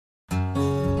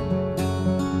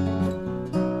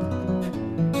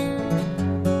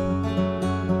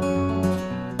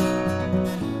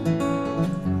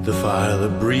fire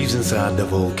that breathes inside the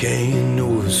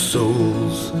volcano of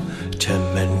souls.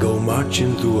 10 men go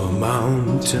marching through a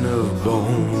mountain of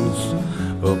bones.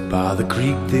 Up by the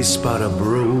creek they spot a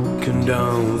broken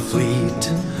down fleet.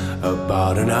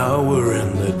 About an hour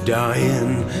and they're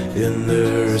dying in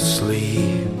their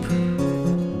sleep.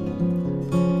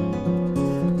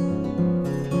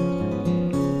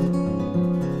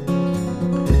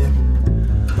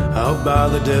 Out by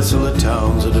the desolate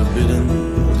towns that have bitten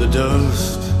the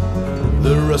dust,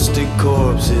 the rusty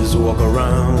corpses walk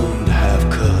around half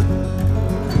cut.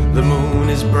 The moon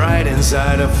is bright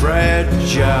inside a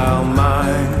fragile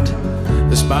mind.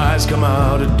 The spies come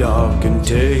out at dark and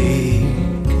take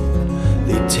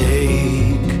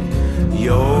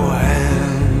your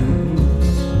hands.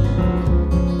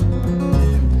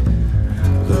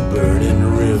 The burning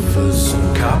rivers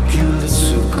and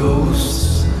copulets of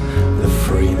ghosts. The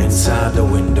frame inside the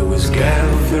window is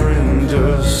gathering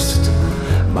dust.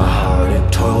 My heart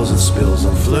it toils and spills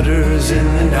and flutters in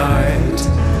the night.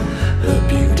 A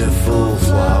beautiful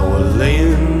flower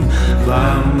laying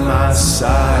by my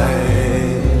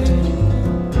side.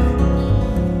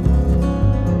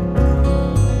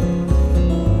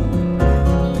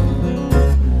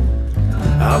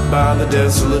 Out by the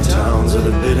desolate towns that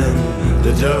have bitten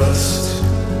the dust,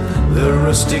 the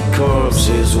rusty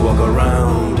corpses walk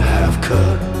around half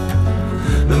cut.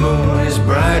 The moon is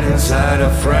bright inside a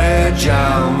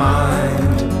fragile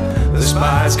mind. The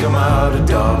spies come out at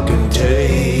dark and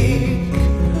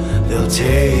they'll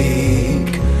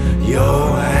take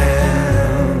your hands.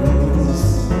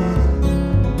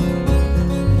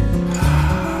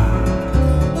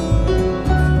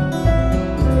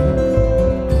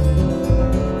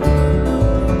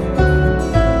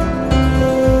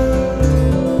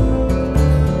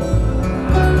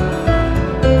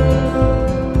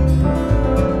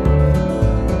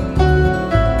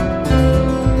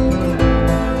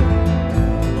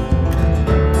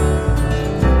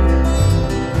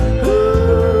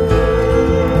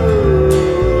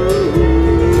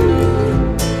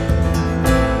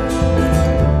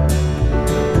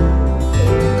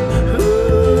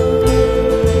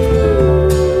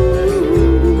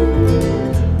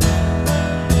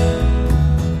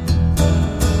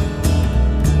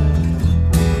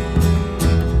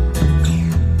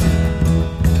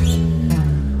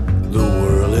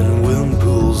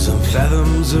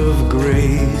 Fathoms of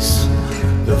grace.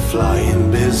 The flying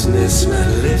businessman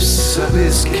lifts up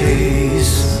his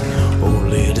case,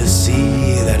 only to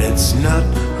see that it's not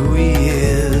who he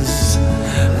is.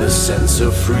 The sense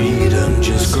of freedom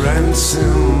just grants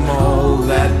him all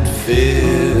that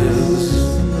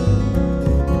fizz.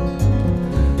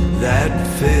 That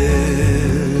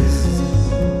fizz.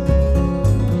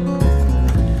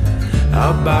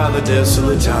 Out by the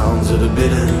desolate towns that are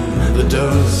bitten the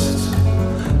dust,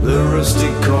 the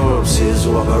rusty corpses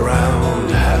walk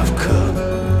around half cut.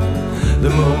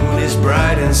 The moon is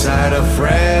bright inside a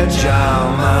fragile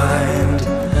mind.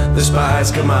 The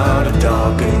spies come out at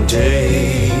dark and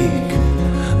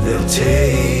they'll take